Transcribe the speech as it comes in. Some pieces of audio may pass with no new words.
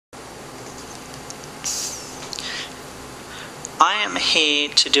I am here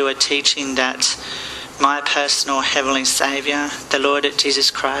to do a teaching that my personal Heavenly Saviour, the Lord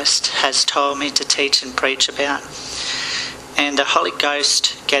Jesus Christ, has told me to teach and preach about. And the Holy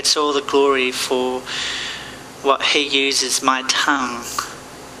Ghost gets all the glory for what He uses my tongue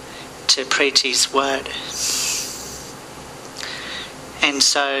to preach His word. And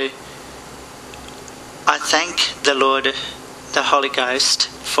so I thank the Lord, the Holy Ghost,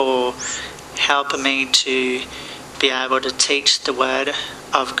 for helping me to be able to teach the word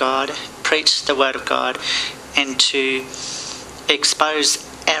of God, preach the word of God, and to expose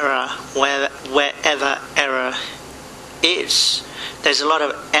error wherever error is. There's a lot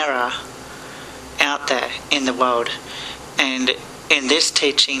of error out there in the world, and in this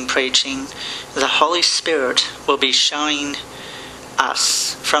teaching, preaching, the Holy Spirit will be showing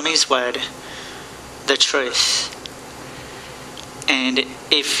us from His word the truth. And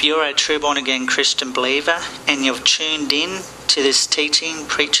if you're a true born-again Christian believer and you've tuned in to this teaching,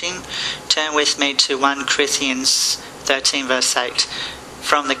 preaching, turn with me to 1 Corinthians 13 verse 8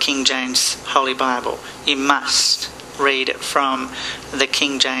 from the King James Holy Bible. You must read from the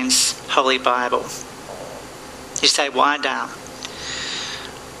King James Holy Bible. You say, why, Dale?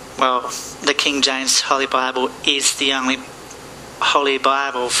 Well, the King James Holy Bible is the only Holy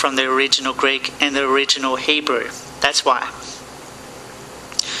Bible from the original Greek and the original Hebrew. That's why.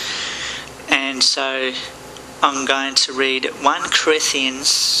 And so I'm going to read 1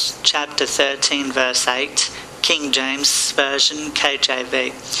 Corinthians chapter 13 verse 8, King James Version,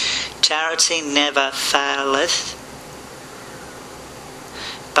 KJV. Charity never faileth,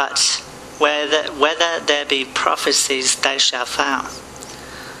 but whether there be prophecies, they shall fail.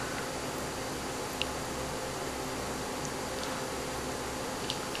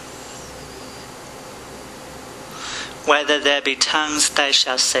 Whether there be tongues, they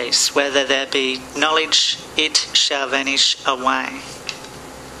shall cease. Whether there be knowledge, it shall vanish away.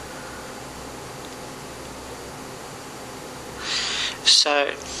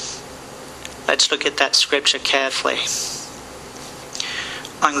 So, let's look at that scripture carefully.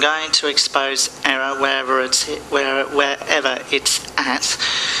 I'm going to expose error wherever it's at.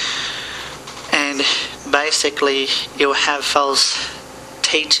 And basically, you'll have false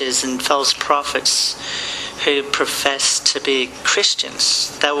teachers and false prophets who profess to be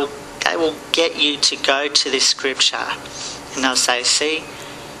Christians. They will get you to go to this scripture and they'll say, see,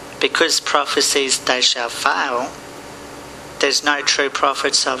 because prophecies they shall fail, there's no true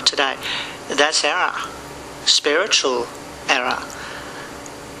prophets of today. That's error, spiritual error.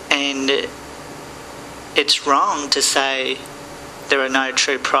 And it's wrong to say there are no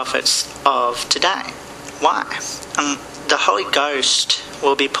true prophets of today. Why? The Holy Ghost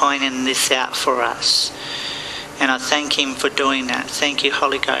will be pointing this out for us. And I thank Him for doing that. Thank you,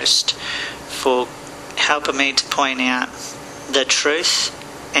 Holy Ghost, for helping me to point out the truth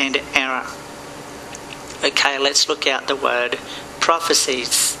and error. Okay, let's look at the word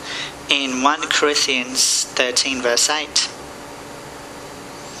prophecies in 1 Corinthians 13 verse 8.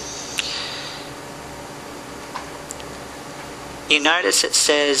 You notice it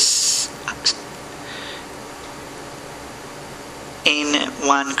says in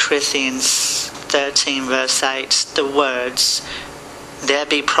 1 Corinthians 13 verse 8, the words, there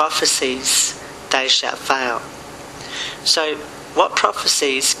be prophecies, they shall fail. So, what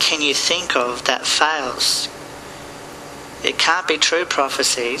prophecies can you think of that fails? It can't be true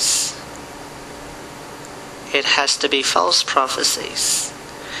prophecies. It has to be false prophecies.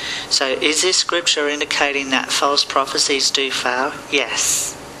 So, is this scripture indicating that false prophecies do fail?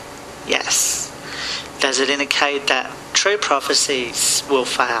 Yes. Yes. Does it indicate that true prophecies will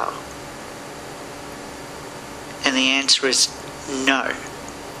fail? And the answer is no.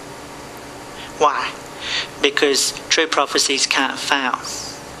 Why? Because true prophecies can't fail.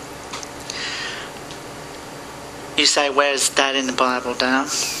 You say, where's that in the Bible, Dale?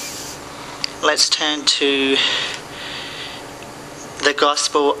 Let's turn to the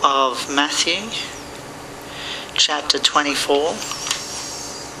Gospel of Matthew, chapter 24.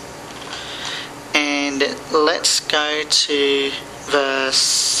 And let's go to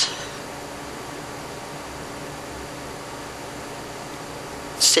verse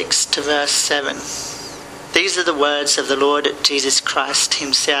 6 to verse 7. These are the words of the Lord Jesus Christ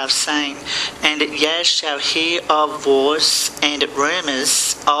Himself, saying, And ye shall hear of wars and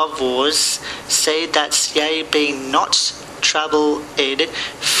rumours of wars. See that ye be not troubled,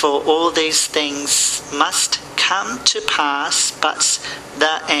 for all these things must come to pass, but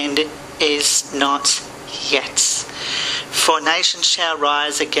the end is not yet. For nation shall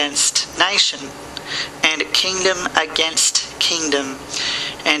rise against nation, and kingdom against kingdom.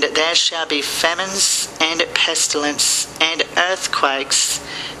 and there shall be famines and pestilence and earthquakes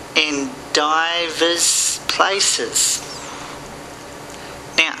in divers places.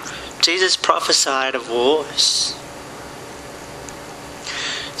 Now, Jesus prophesied of wars.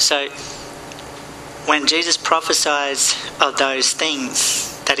 So, when Jesus prophesies of those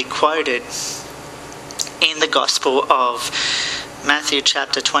things that he quoted in the Gospel of Matthew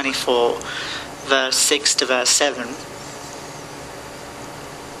chapter 24, verse 6 to verse 7,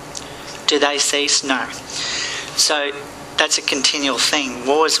 do they cease? No. So that's a continual thing.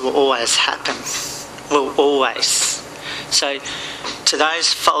 Wars will always happen. Will always. So to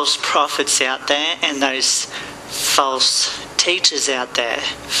those false prophets out there and those false teachers out there,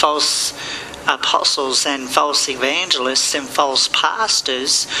 false apostles and false evangelists and false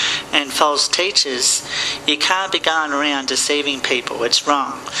pastors and false teachers, you can't be going around deceiving people. It's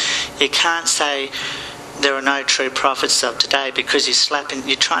wrong. You can't say there are no true prophets of today because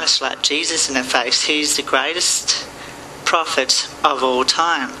you're trying to slap Jesus in the face. He's the greatest prophet of all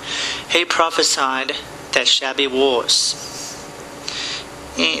time. He prophesied there shall be wars.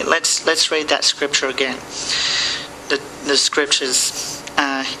 Yeah, let's read that scripture again. The scriptures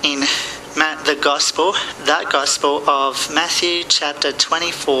in the Gospel of Matthew chapter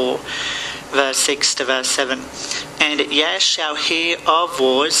 24, verse 6 to verse 7. And ye shall hear of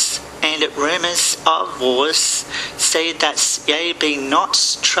wars and rumours of wars. See that ye be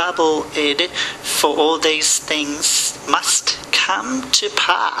not troubled, for all these things must come to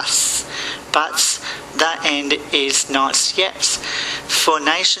pass, but the end is not yet. For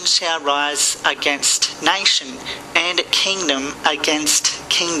nation shall rise against nation, and kingdom against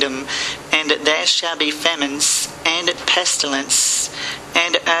kingdom, and there shall be famines and pestilence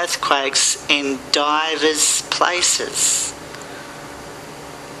and earthquakes in divers places.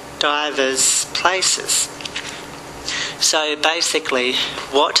 Divers places. So basically,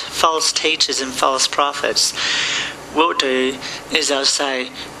 what false teachers and false prophets will do is they'll say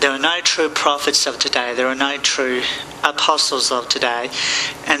there are no true prophets of today, there are no true apostles of today,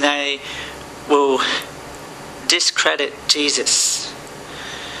 and they will discredit Jesus.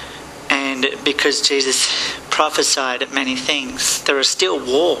 And because Jesus prophesied many things, there are still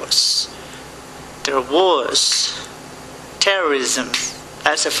wars. There are wars. Terrorism,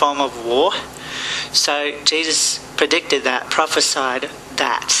 that's a form of war. So Jesus predicted that, prophesied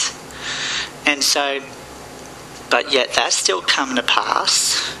that. And so, but yet that's still come to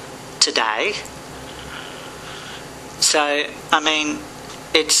pass today. So, I mean,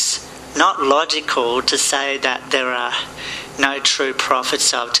 it's not logical to say that there are no true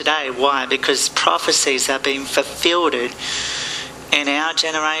prophets of today. Why? Because prophecies are being fulfilled in our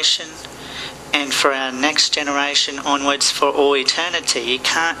generation and for our next generation onwards for all eternity. You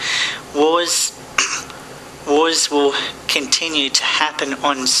can't... Wars will continue to happen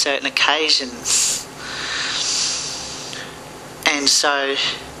on certain occasions. And so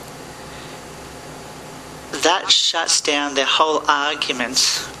that shuts down the whole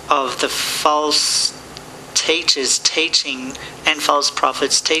argument of the false teachers teaching and false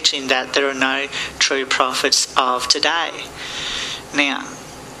prophets teaching that there are no true prophets of today. Now,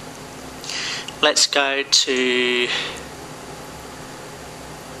 let's go to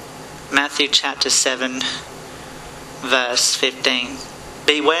Matthew chapter 7, verse 15.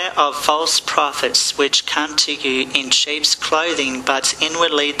 Beware of false prophets which come to you in sheep's clothing, but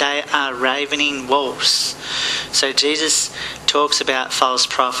inwardly they are ravening wolves. So Jesus talks about false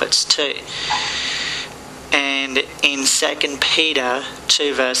prophets too. And in 2 Peter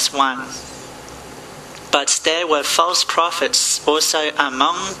 2 verse 1. But there were false prophets also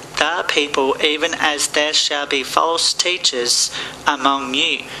among the people, even as there shall be false teachers among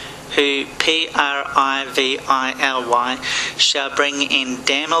you, who privily shall bring in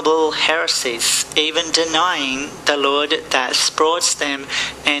damnable heresies, even denying the Lord that brought them,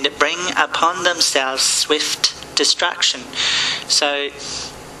 and bring upon themselves swift destruction. So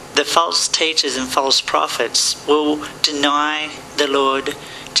the false teachers and false prophets will deny the Lord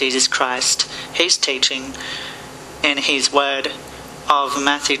Jesus Christ, his teaching in his word of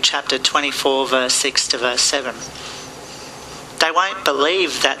Matthew chapter 24 verse 6 to verse 7. They won't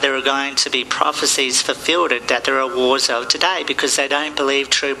believe that there are going to be prophecies fulfilled, that there are wars of today, because they don't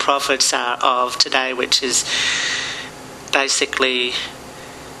believe true prophets are of today, which is basically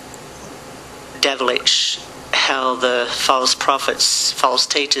devilish. How the false prophets, false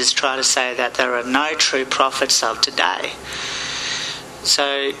teachers try to say that there are no true prophets of today.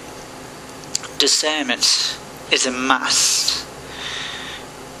 So discernment is a must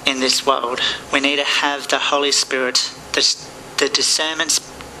in this world. We need to have the Holy Spirit, the discernment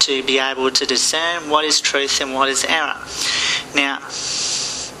to be able to discern what is truth and what is error. Now,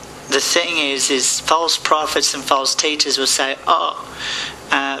 the thing is false prophets and false teachers will say,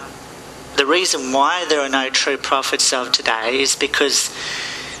 the reason why there are no true prophets of today is because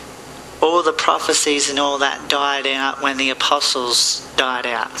all the prophecies and all that died out when the apostles died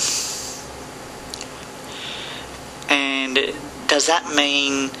out. And does that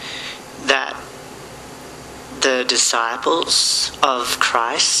mean that the disciples of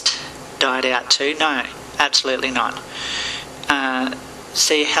Christ died out too? No, absolutely not.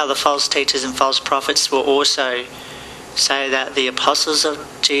 See how the false teachers and false prophets will also say that the apostles of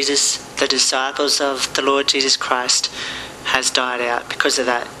Jesus, the disciples of the Lord Jesus Christ, has died out. Because of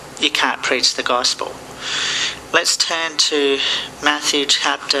that, you can't preach the gospel. Let's turn to Matthew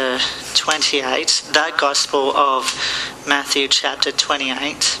chapter 28, the Gospel of Matthew chapter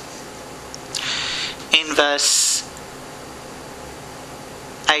 28. In verse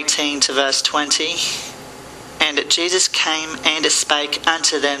 18 to verse 20. And Jesus came and spake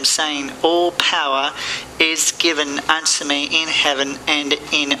unto them, saying, All power is given unto me in heaven and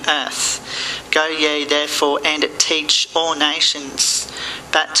in earth. Go ye therefore and teach all nations,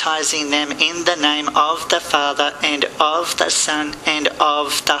 baptizing them in the name of the Father and of the Son and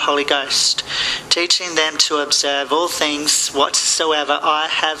of the Holy Ghost, teaching them to observe all things whatsoever I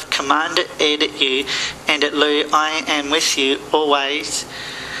have commanded you, and lo, I am with you always,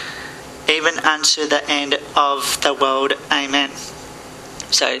 even unto the end of the world. Amen.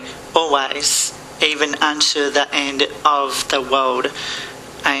 So, always, even unto the end of the world.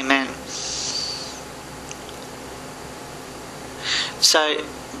 Amen. So,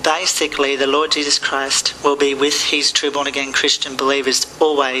 basically, the Lord Jesus Christ will be with his true born again Christian believers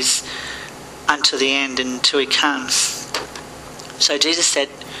always unto the end, until he comes. So Jesus said,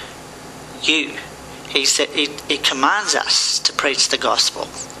 he said, he commands us to preach the gospel.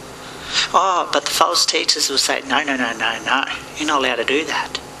 But the false teachers will say, no, you're not allowed to do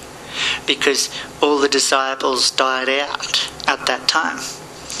that, because all the disciples died out at that time.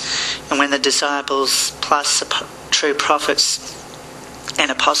 And when the disciples plus the true prophets and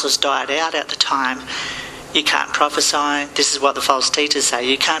apostles died out at the time, you can't prophesy. This is what the false teachers say.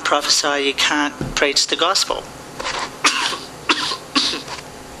 You can't prophesy, you can't preach the gospel.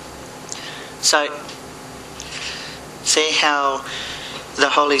 So, see how the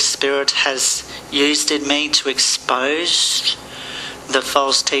Holy Spirit has used in me to expose the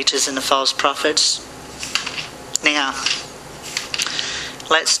false teachers and the false prophets. Now,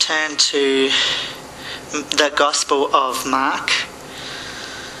 let's turn to the Gospel of Mark.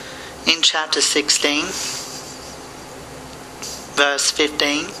 In chapter 16, verse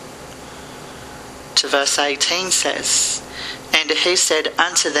 15 to verse 18 says, And he said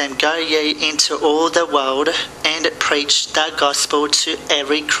unto them, Go ye into all the world, and preach the gospel to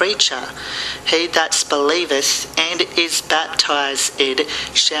every creature. He that believeth and is baptized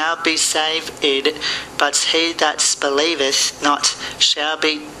shall be saved, but he that believeth not shall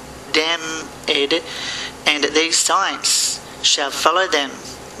be damned. And these signs shall follow them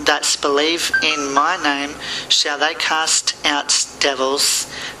that believe in my name. Shall they cast out devils?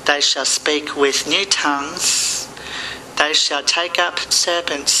 They shall speak with new tongues. They shall take up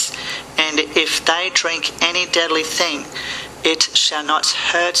serpents, and if they drink any deadly thing, it shall not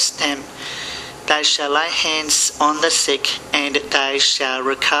hurt them. They shall lay hands on the sick, and they shall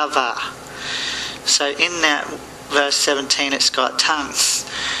recover. So in that verse 17, it's got tongues.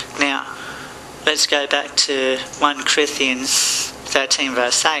 Now, let's go back to 1 Corinthians 13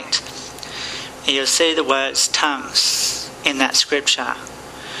 verse 8. You'll see the words tongues in that scripture.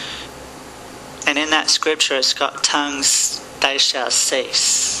 And in that scripture it's got tongues, they shall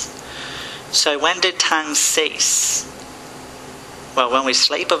cease. So when did tongues cease? Well, when we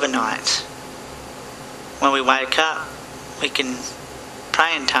sleep overnight. When we wake up, we can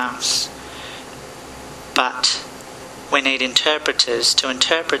pray in tongues. But we need interpreters to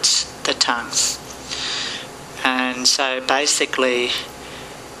interpret the tongues. And so basically,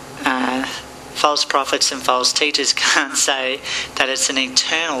 false prophets and false teachers can't say that it's an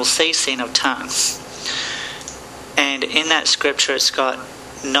eternal ceasing of tongues. And in that scripture it's got,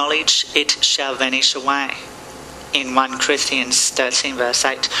 knowledge it shall vanish away. In 1 Corinthians 13 verse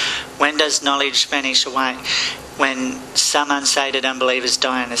 8. When does knowledge vanish away? When some unsaved unbelievers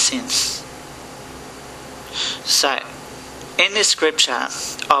die in their sins. So, in this scripture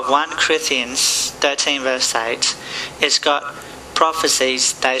of 1 Corinthians 13 verse 8, it's got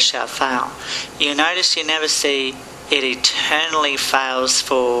prophecies, they shall fail. You notice you never see it eternally fails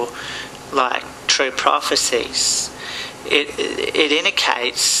for like true prophecies. It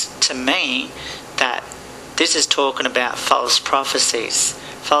indicates to me that this is talking about false prophecies.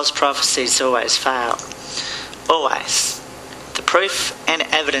 False prophecies always fail. Always. The proof and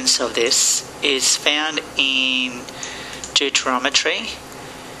evidence of this is found in Deuteronomy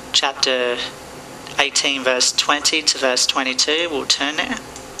chapter 18 verse 20 to verse 22. We'll turn there.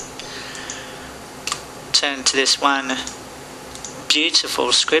 Turn to this one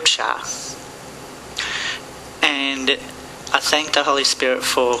beautiful scripture. And I thank the Holy Spirit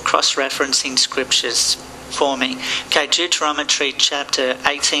for cross-referencing scriptures for me. Okay, Deuteronomy chapter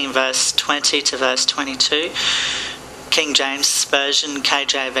 18 verse 20 to verse 22. King James Version,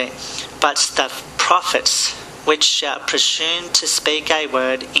 KJV. But the prophets which shall presume to speak a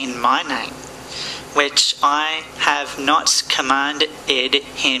word in my name, which I have not commanded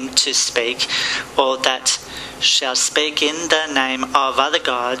him to speak, or that shall speak in the name of other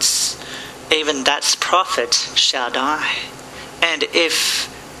gods, even that prophet shall die. And if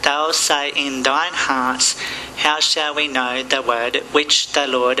thou say in thine heart, how shall we know the word which the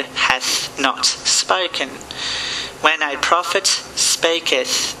Lord hath not spoken? When a prophet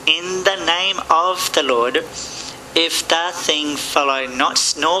speaketh in the name of the Lord, if the thing follow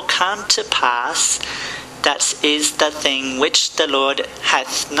not nor come to pass, that is the thing which the Lord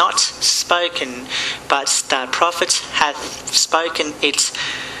hath not spoken, but the prophet hath spoken it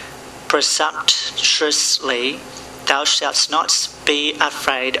presumptuously, thou shalt not be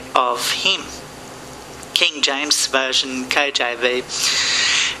afraid of him. King James Version, KJV.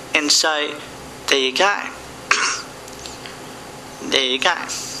 And so, there you go. There you go.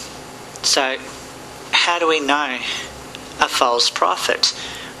 So, how do we know a false prophet?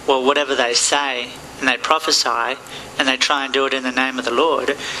 Well, whatever they say, and they prophesy, and they try and do it in the name of the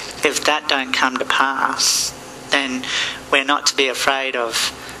Lord, if that don't come to pass, then we're not to be afraid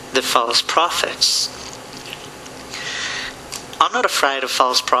of the false prophets. I'm not afraid of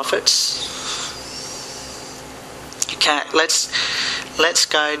false prophets. Okay, let's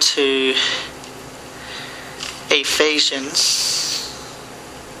go to Ephesians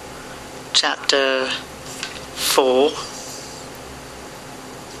chapter 4,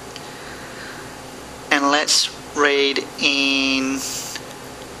 and let's read in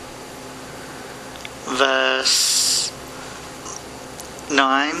verse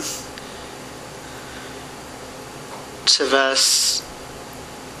 9 to verse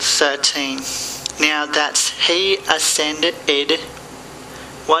 13. Now that he ascended,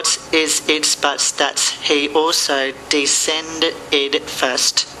 what is it but that he also descended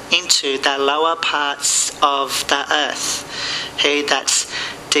first into the lower parts of the earth? He that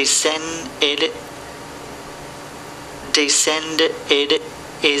descended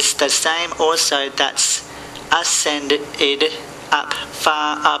is the same also that ascended up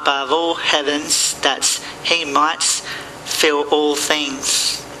far above all heavens, that he might fill all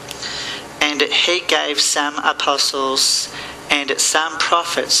things. And he gave some apostles, and some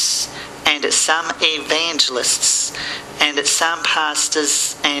prophets, and some evangelists, and some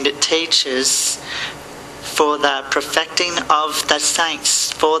pastors and teachers, for the perfecting of the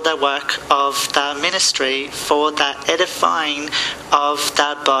saints, for the work of the ministry, for the edifying of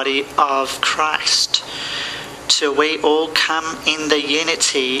the body of Christ, till we all come in the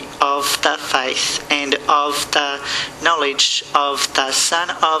unity of the faith and of the knowledge of the Son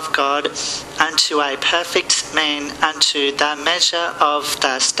of God, unto a perfect man, unto the measure of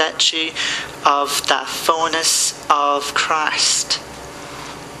the stature of the fullness of Christ.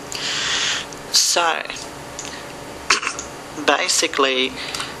 So, basically,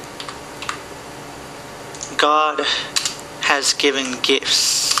 God has given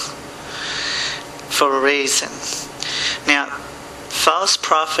gifts for a reason. Now, false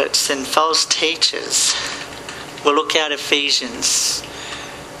prophets and false teachers will look at Ephesians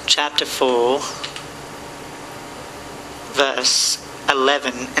chapter 4 verse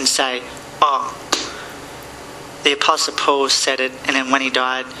 11 and say, oh, the Apostle Paul said it, and then when he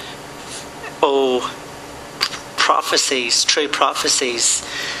died, all prophecies, true prophecies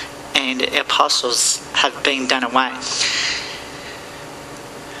and apostles have been done away.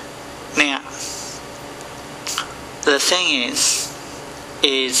 Now, the thing is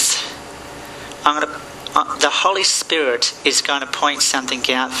the Holy Spirit is going to point something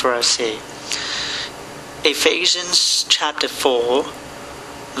out for us here. Ephesians chapter 4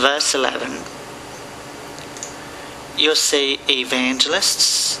 verse 11, you'll see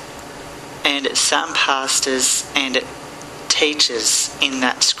evangelists and some pastors and teachers in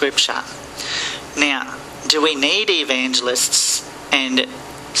that scripture. Now, do we need evangelists and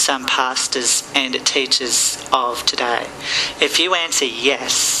some pastors and teachers of today? If you answer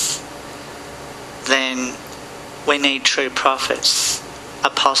yes, then we need true prophets,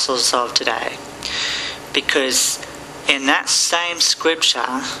 apostles of today. Because in that same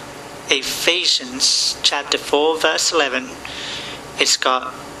scripture, Ephesians chapter 4 verse 11, it's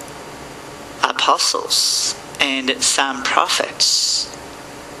got apostles and some prophets.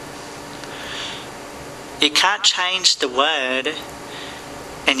 You can't change the word,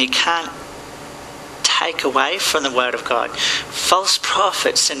 and you can't take away from the word of God. False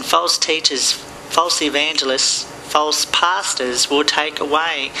prophets and false teachers, false evangelists, false pastors will take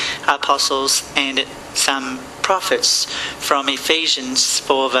away apostles and some prophets from Ephesians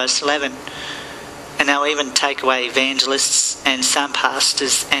 4 verse 11. And they'll even take away evangelists and some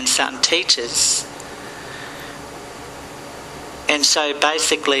pastors and some teachers. And so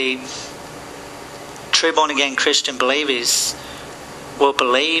basically, true born-again Christian believers will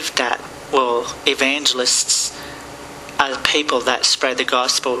believe that, evangelists are people that spread the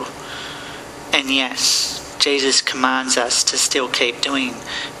gospel. And yes, Jesus commands us to still keep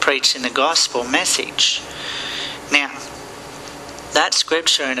preaching the gospel message. Now, that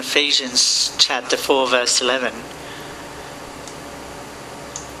scripture in Ephesians chapter 4 verse 11,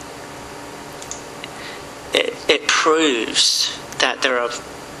 it proves that there are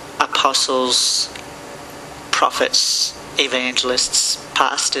apostles, prophets, evangelists,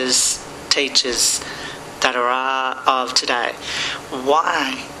 pastors, teachers that are of today.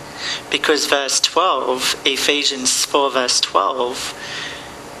 Why? Because verse 12, Ephesians 4 verse 12,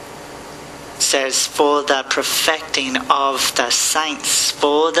 says, for the perfecting of the saints,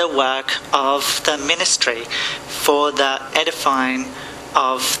 for the work of the ministry, for the edifying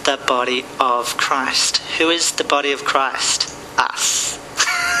of the body of Christ. Who is the body of Christ? Us.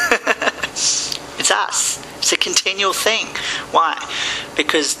 It's us. It's a continual thing. Why?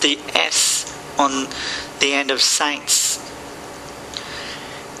 Because the S on the end of saints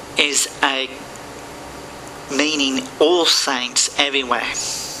is a meaning all saints everywhere.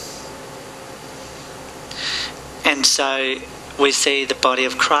 And so we see the body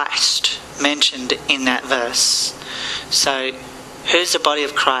of Christ mentioned in that verse. So who's the body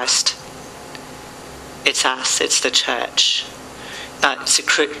of Christ? It's us, it's the church. No, it's the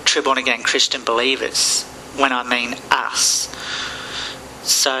true born again Christian believers, when I mean us.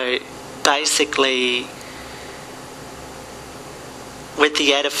 So basically, with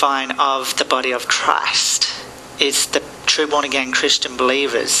the edifying of the body of Christ, it's the true born again Christian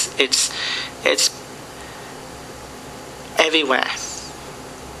believers. It's everywhere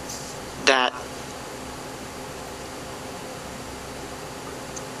that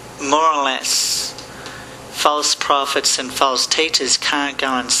more or less false prophets and false teachers can't go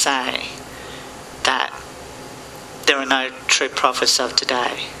and say that there are no true prophets of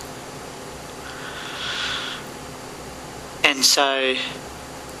today. And so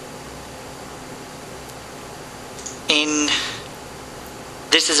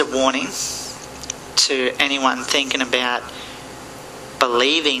this is a warning to anyone thinking about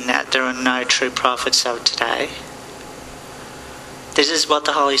believing that there are no true prophets of today. This is what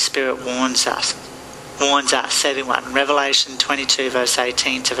the Holy Spirit warns us, everyone. Revelation 22 verse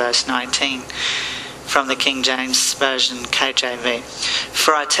 18 to verse 19 from the King James Version, KJV.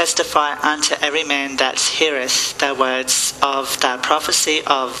 For I testify unto every man that heareth the words of the prophecy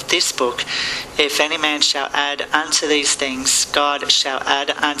of this book, if any man shall add unto these things, God shall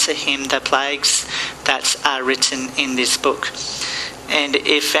add unto him the plagues that are written in this book. And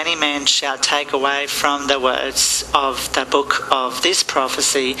if any man shall take away from the words of the book of this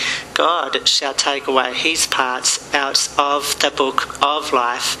prophecy, God shall take away his parts out of the book of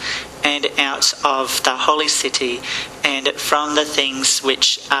life, and out of the holy city, and from the things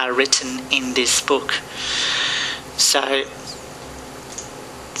which are written in this book. So,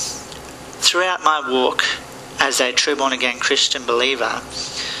 throughout my walk as a true born-again Christian believer,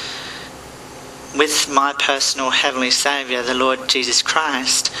 with my personal Heavenly Saviour, the Lord Jesus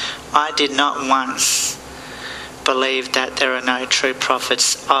Christ, I did not once believe that there are no true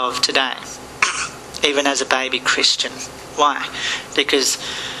prophets of today, even as a baby Christian. Why? Because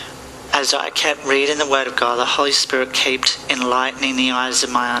as I kept reading the Word of God, the Holy Spirit kept enlightening the eyes of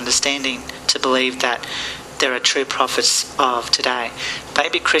my understanding to believe that there are true prophets of today.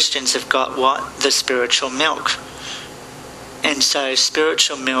 Baby Christians have got what? The spiritual milk. And so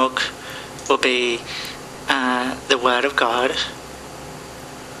spiritual milk will be the Word of God.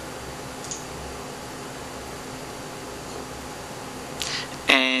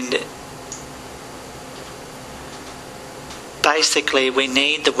 And basically we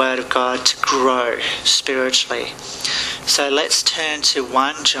need the Word of God to grow spiritually. So let's turn to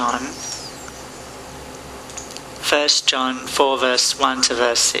 1 John 4 verse 1 to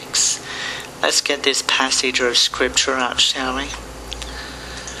verse 6. Let's get this passage of scripture up, shall we?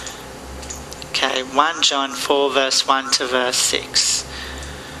 Okay, 1 John 4 verse 1 to verse 6.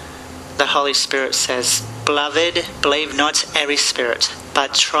 the Holy Spirit says, "Beloved, believe not every spirit,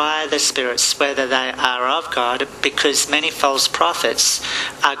 but try the spirits whether they are of God, because many false prophets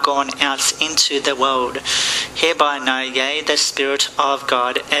are gone out into the world. Hereby know ye the Spirit of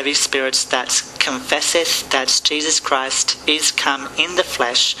God, every spirit that confesseth that Jesus Christ is come in the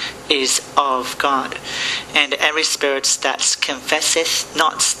flesh is of God. And every spirit that confesseth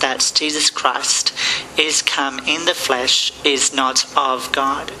not that Jesus Christ is come in the flesh is not of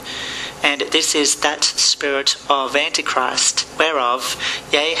God. And this is that spirit of Antichrist, whereof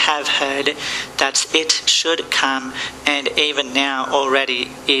ye have heard that it should come, and even now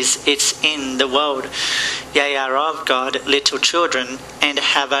already is it in the world. Ye are of God, little children, and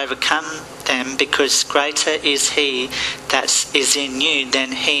have overcome them, because greater is he that is in you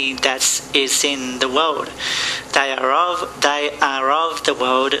than he that is in the world. They are of the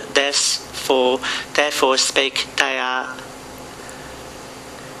world, therefore speak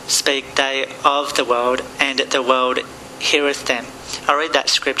they of the world, and the world heareth them." I'll read that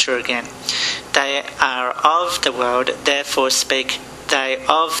scripture again. They are of the world, therefore speak they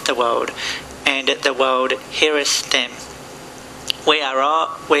of the world, and the world heareth them. We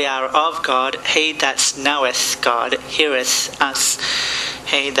are of God. He that knoweth God heareth us.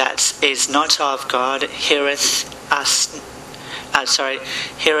 He that is not of God heareth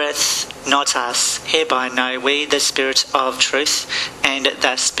not us. Hereby know we the spirit of truth and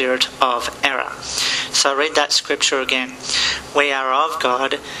the spirit of error. So read that scripture again. We are of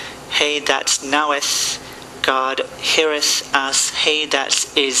God. He that knoweth God heareth us. He that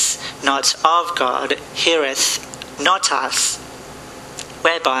is not of God heareth not us.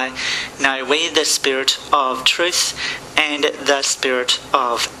 Whereby know we the spirit of truth and the spirit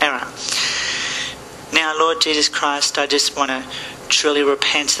of error. Now, Lord Jesus Christ, I just want to truly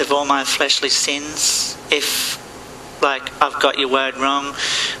repent of all my fleshly sins. If, I've got your word wrong,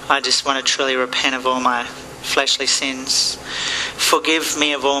 I just want to truly repent of all my fleshly sins. Forgive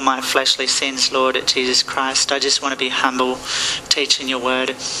me of all my fleshly sins, Lord Jesus Christ. I just want to be humble, teaching your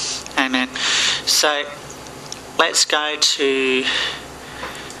word. Amen. So, let's go to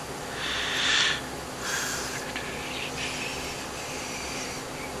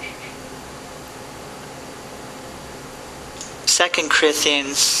Second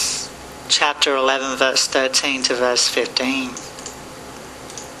Corinthians chapter 11, verse 13 to verse 15.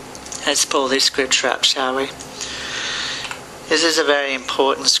 Let's pull this scripture up, shall we? This is a very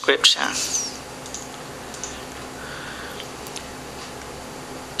important scripture.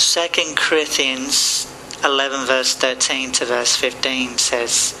 2 Corinthians 11, verse 13 to verse 15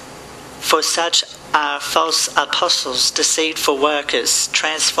 says, "For such are false apostles, deceitful workers,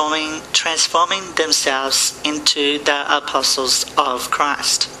 transforming themselves into the apostles of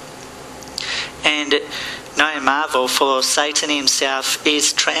Christ. And no marvel, for Satan himself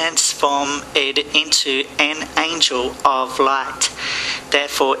is transformed into an angel of light.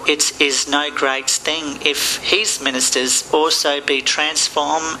 Therefore it is no great thing if his ministers also be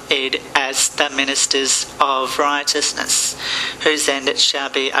transformed as the ministers of righteousness, whose end shall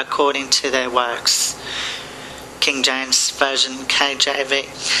be according to their works." King James Version, KJV.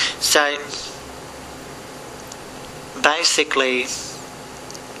 So basically,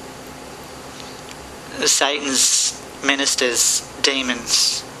 Satan's ministers,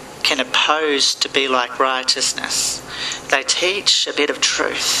 demons, can oppose to be like righteousness. They teach a bit of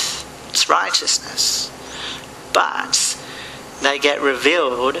truth. It's righteousness. But they get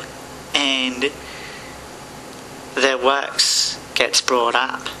revealed and their works gets brought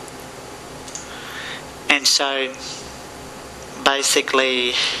up. And so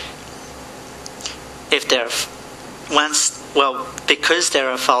basically, if they're because there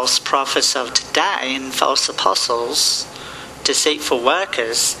are false prophets of today and false apostles, deceitful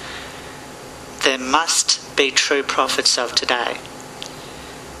workers, there must be true prophets of today.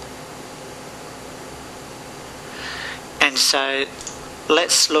 And so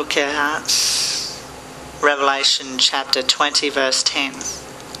let's look at Revelation chapter 20, verse 10.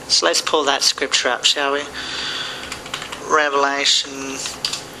 So let's pull that scripture up, shall we? Revelation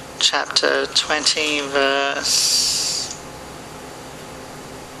chapter 20, verse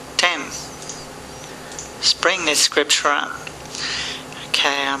 10. Let's bring this scripture up.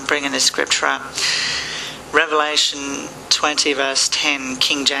 Okay, I'm bringing this scripture up. Revelation 20, verse 10,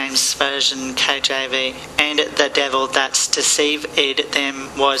 King James Version, KJV. "And the devil that deceived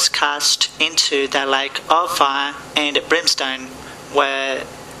them was cast into the lake of fire and brimstone, where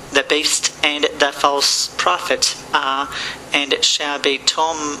the beast and the false prophet are, and shall be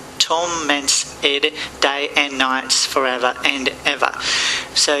tormented day and night forever and ever."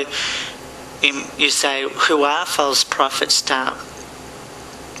 So you say, who are false prophets now?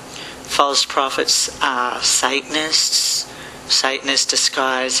 false prophets are Satanists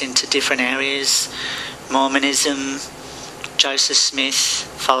disguised into different areas. Mormonism, Joseph Smith,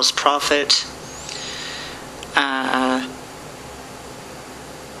 false prophet,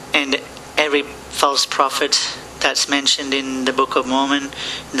 and every false prophet that's mentioned in the Book of Mormon.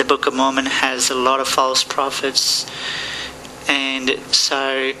 The Book of Mormon has a lot of false prophets, and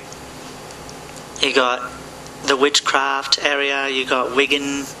so you got the witchcraft area, you got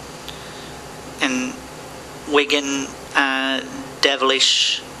Wiccan,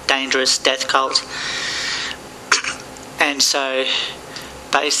 devilish, dangerous death cult. And so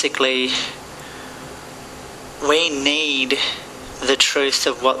basically we need the truth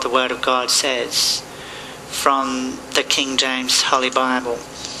of what the Word of God says from the King James Holy Bible.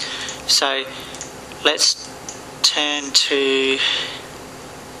 So let's turn to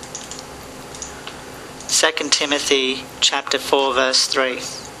 2 Timothy chapter 4 verse 3.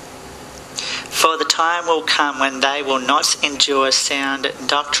 For the time will come when they will not endure sound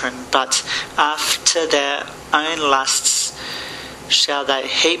doctrine, but after their own lusts shall they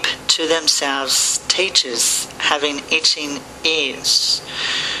heap to themselves teachers having itching ears.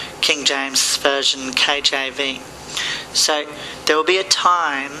 King James Version, KJV. So there will be a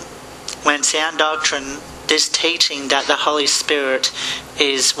time when sound doctrine, this teaching that the Holy Spirit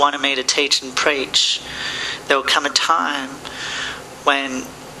is wanting me to teach and preach, there will come a time when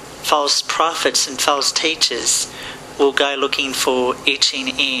false prophets and false teachers will go looking for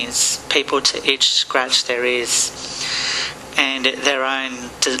itching ears, people to scratch their ears, and their own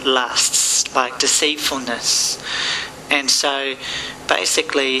lusts, like deceitfulness. And so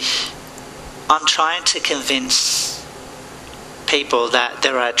basically I'm trying to convince people that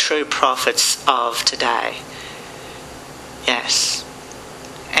there are true prophets of today. Yes.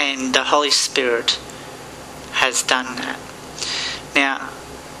 And the Holy Spirit has done that. Now,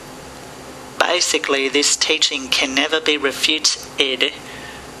 basically this teaching can never be refuted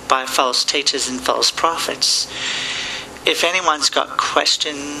by false teachers and false prophets. If anyone's got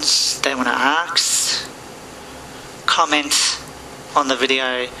questions they want to ask, comment on the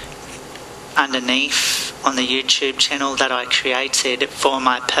video underneath on the YouTube channel that I created for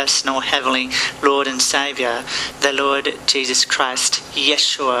my personal Heavenly Lord and Saviour, the Lord Jesus Christ,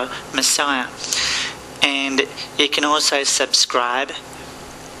 Yeshua Messiah. And you can also subscribe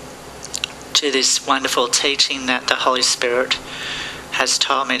to this wonderful teaching that the Holy Spirit has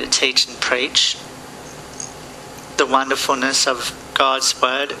told me to teach and preach, the wonderfulness of God's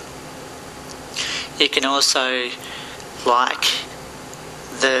Word. You can also like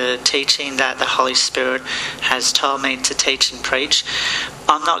the teaching that the Holy Spirit has told me to teach and preach.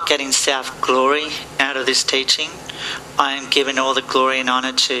 I'm not getting self-glory out of this teaching. I am giving all the glory and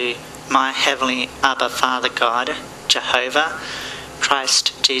honour to my Heavenly Abba Father God, Jehovah,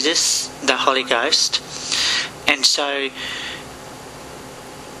 Christ Jesus, the Holy Ghost. And so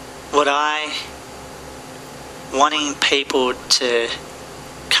what I wanting people to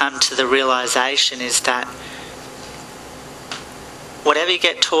come to the realization is that whatever you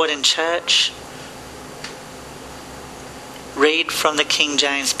get taught in church, read from the King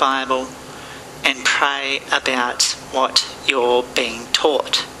James Bible and pray about what you're being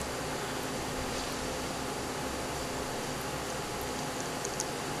taught.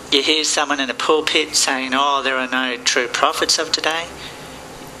 You hear someone in a pulpit saying, oh, there are no true prophets of today.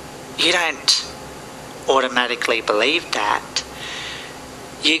 You don't automatically believe that.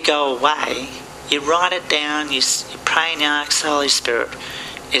 You go away, you write it down, you pray and ask the Holy Spirit,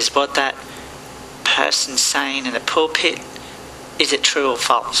 is what that person's saying in the pulpit, is it true or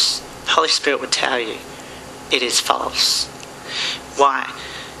false? The Holy Spirit would tell you it is false. Why?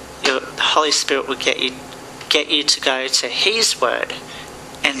 The Holy Spirit will get you to go to His Word.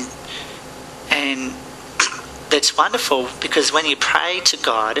 And that's wonderful, because when you pray to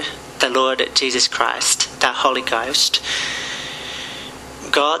God, the Lord Jesus Christ, the Holy Ghost,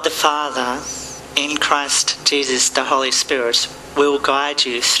 God the Father in Christ Jesus, the Holy Spirit, will guide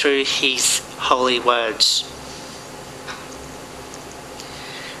you through His holy words.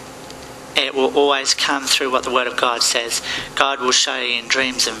 It will always come through what the Word of God says. God will show you in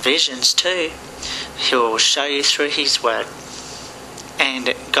dreams and visions too. He will show you through His Word.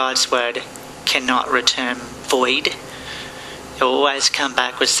 And God's Word cannot return void. It will always come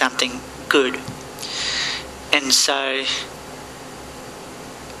back with something good. And so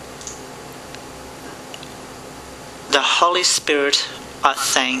the Holy Spirit, I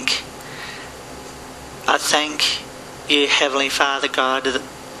thank you, Heavenly Father God,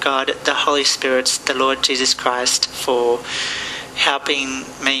 the Holy Spirit, the Lord Jesus Christ, for helping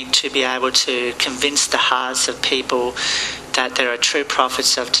me to be able to convince the hearts of people that there are true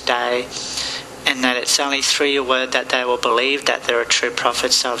prophets of today, and that it's only through your word that they will believe that there are true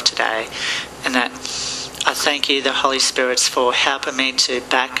prophets of today. And that I thank you, the Holy Spirit, for helping me to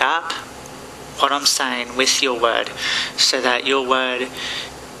back up what I'm saying with your word, so that your word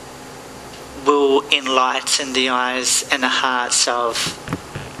will enlighten the eyes and the hearts of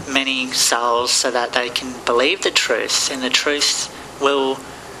many souls, so that they can believe the truth, and the truth will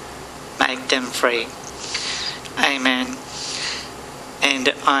make them free. Amen.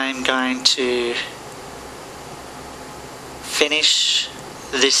 And I'm going to finish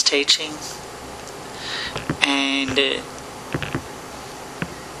this teaching, and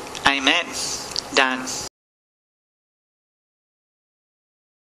amen. Done.